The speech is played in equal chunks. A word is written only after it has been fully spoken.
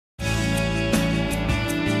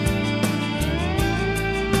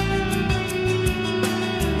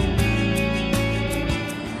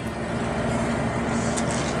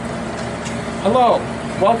Hello,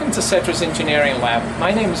 welcome to SETRA's Engineering Lab.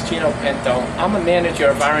 My name is Gino Pinto. I'm a manager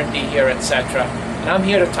of R&D here at SETRA, and I'm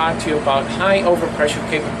here to talk to you about high overpressure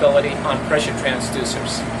capability on pressure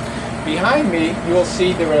transducers. Behind me, you will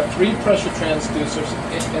see there are 3 pressure transducers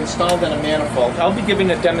installed in a manifold. I'll be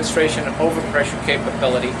giving a demonstration of overpressure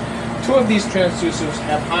capability. 2 of these transducers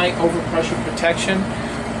have high overpressure protection,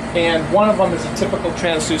 and one of them is a typical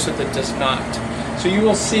transducer that does not. So you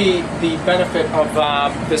will see the benefit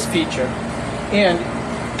of this feature. And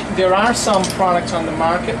there are some products on the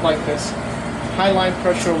market like this high line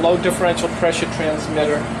pressure, low differential pressure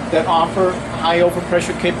transmitter that offer high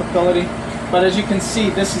overpressure capability. But as you can see,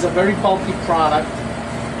 this is a very bulky product,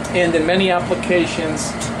 and in many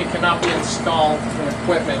applications it cannot be installed in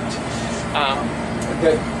equipment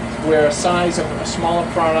where a size of a smaller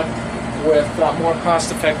product with a more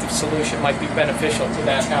cost-effective solution might be beneficial to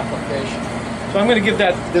that application. So I'm going to give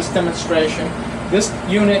this demonstration. This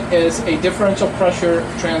unit is a differential pressure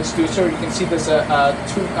transducer. You can see there's a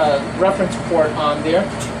reference port on there.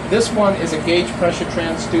 This one is a gauge pressure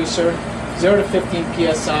transducer, 0 to 15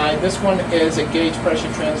 psi. This one is a gauge pressure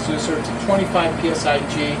transducer to 25 psi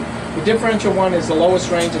G. The differential one is the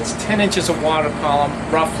lowest range. It's 10 inches of water column,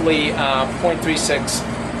 roughly 0.36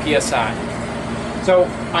 psi. So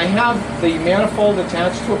I have the manifold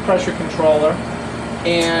attached to a pressure controller,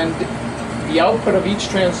 and the output of each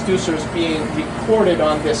transducer is being recorded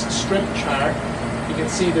on this strip chart. You can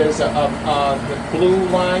see there's the blue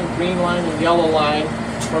line, green line, and yellow line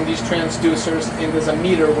from these transducers, and there's a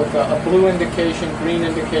meter with a blue indication, green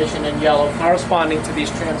indication, and yellow corresponding to these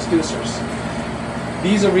transducers.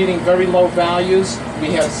 These are reading very low values.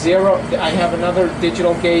 We have 0. I have another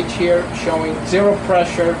digital gauge here showing 0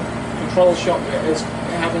 pressure. Control is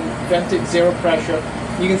having vented 0 pressure.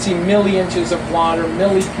 You can see milli-inches of water,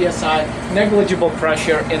 milli-psi, negligible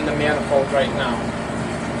pressure in the manifold right now.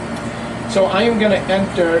 So I am going to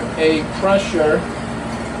enter a pressure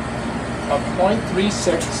of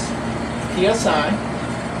 0.36 psi,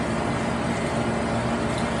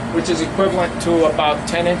 which is equivalent to about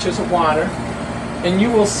 10 inches of water. And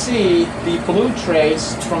you will see the blue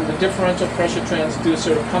trace from the differential pressure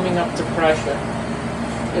transducer coming up to pressure.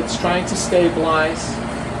 It's trying to stabilize.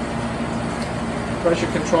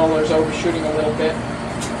 Pressure controller is overshooting a little bit.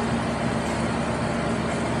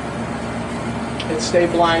 It's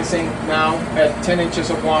stabilizing now at 10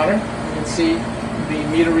 inches of water. You can see the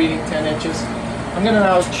meter reading 10 inches. I'm going to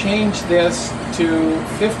now change this to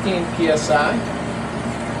 15 psi.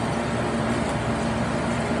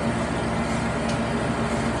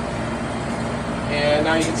 And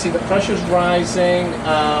now you can see the pressure's rising.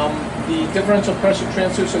 The differential pressure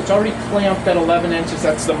transducer, it's already clamped at 11 inches.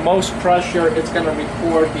 That's the most pressure it's going to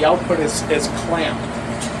record. The output is clamped.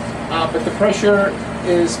 But the pressure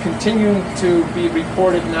is continuing to be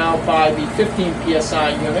recorded now by the 15 psi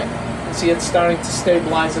unit. You can see it's starting to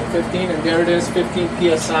stabilize at 15, and there it is, 15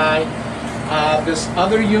 psi. This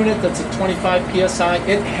other unit that's at 25 psi,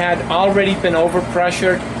 it had already been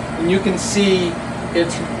overpressured, and you can see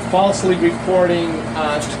it's falsely recording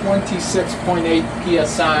 26.8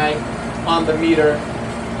 psi on the meter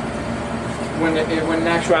when in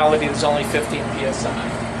actuality it's only 15 psi.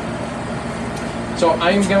 So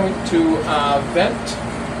I'm going to vent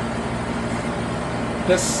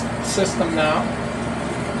this system now,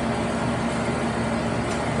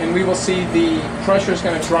 and we will see the pressure is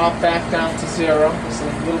going to drop back down to 0. It's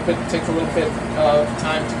takes a little bit of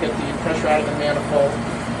time to get the pressure out of the manifold.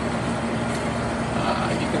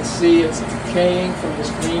 You can see it's decaying from this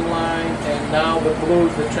green line, and now the blue,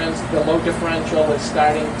 the low differential is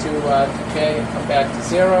starting to decay and come back to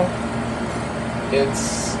 0.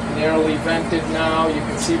 It's nearly vented now. You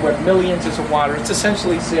can see what milli-inches of water. It's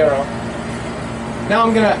essentially 0. Now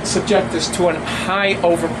I'm going to subject this to a high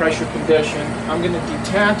overpressure condition. I'm going to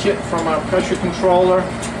detach it from our pressure controller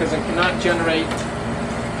because it cannot generate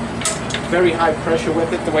very high pressure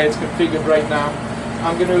with it the way it's configured right now.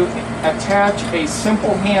 I'm going to attach a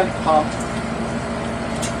simple hand pump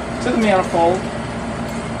to the manifold,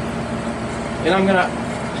 and I'm going to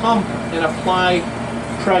pump and apply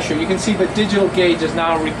pressure. You can see the digital gauge is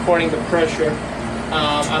now recording the pressure.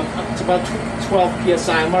 It's about 12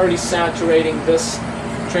 psi. I'm already saturating this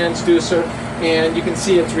transducer, and you can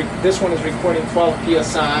see this one is recording 12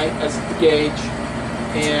 psi as the gauge,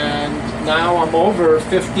 and now I'm over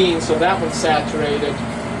 15, so that one's saturated.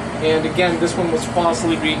 And again, this one was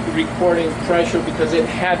falsely recording pressure because it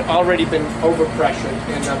had already been overpressured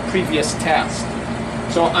in a previous test.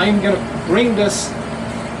 So I'm going to bring this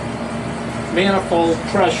manifold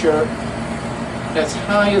pressure as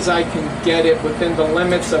high as I can get it within the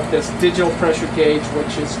limits of this digital pressure gauge,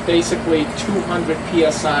 which is basically 200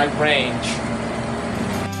 psi range.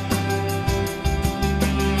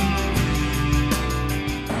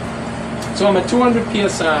 So I'm at 200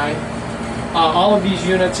 psi. All of these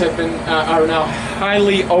units have been are now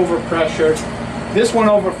highly overpressured. This one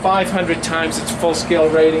over 500 times its full-scale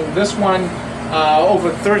rating. This one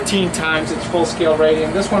over 13 times its full-scale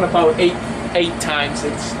rating. This one about 8 times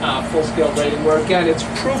its full-scale rating. Where again, it's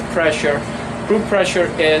proof pressure. Proof pressure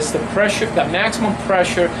is the maximum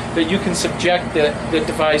pressure that you can subject the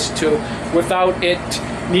device to without it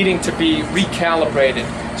needing to be recalibrated.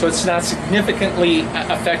 So it's not significantly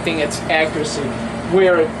affecting its accuracy.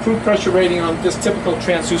 Where a proof pressure rating on this typical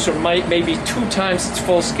transducer may be 2 times its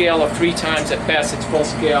full scale or 3 times at best its full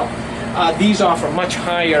scale. These offer much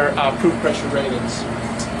higher proof pressure ratings.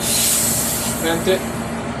 Vent it.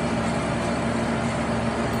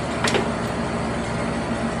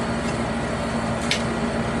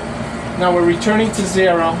 Now we're returning to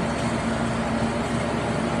 0.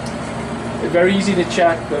 Very easy to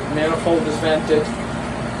check. The manifold is vented.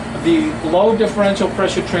 The low differential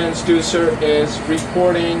pressure transducer is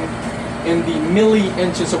reporting in the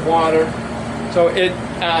milli-inches of water. So it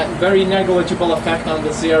very negligible effect on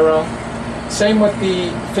the 0. Same with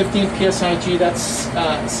the 15 psi-G, that's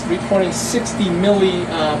reporting 60 milli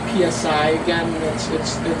psi. Again,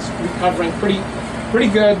 it's recovering pretty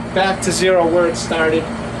good back to 0 where it started.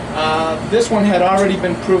 This one had already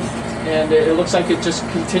been proofed, and it looks like it just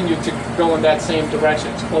continued to go in that same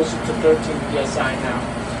direction. It's closer to 13 psi now.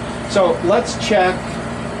 So let's check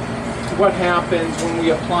what happens when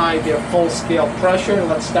we apply the full-scale pressure.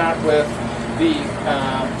 Let's start with the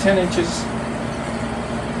 10 inches,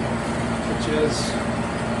 which is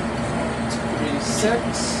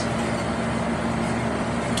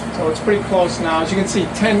 3.6. So it's pretty close now. As you can see,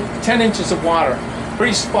 10 inches of water,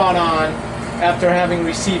 pretty spot on after having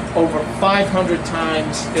received over 500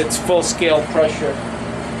 times its full-scale pressure.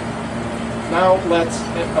 Now let's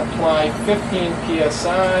apply 15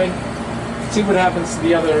 psi. See what happens to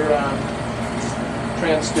the other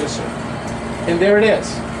transducer. And there it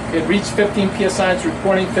is. It reached 15 psi. It's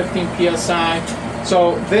reporting 15 psi.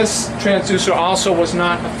 So this transducer also was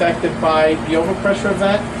not affected by the overpressure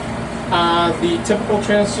event. The typical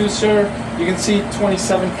transducer, you can see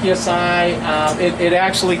 27 psi. It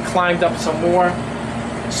actually climbed up some more.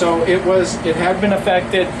 So it had been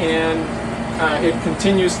affected, and it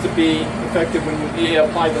continues to be affected when you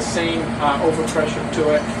apply the same overpressure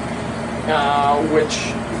to it,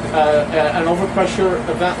 which an overpressure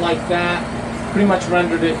event like that pretty much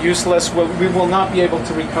rendered it useless. We will not be able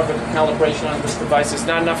to recover the calibration on this device. There's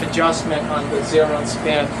not enough adjustment on the 0 and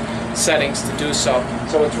span settings to do so,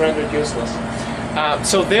 so it's rendered useless.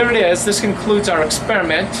 So there it is. This concludes our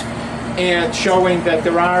experiment, and showing that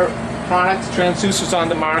there are products, transducers on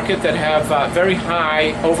the market that have very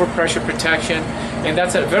high overpressure protection, and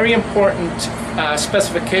that's a very important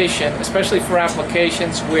specification, especially for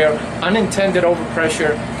applications where unintended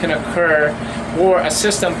overpressure can occur, or a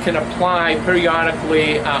system can apply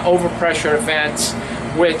periodically overpressure events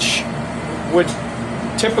which would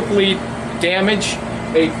typically damage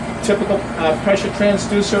a typical pressure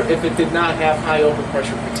transducer if it did not have high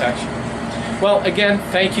overpressure protection. Well, again,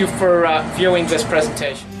 thank you for viewing this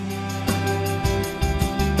presentation.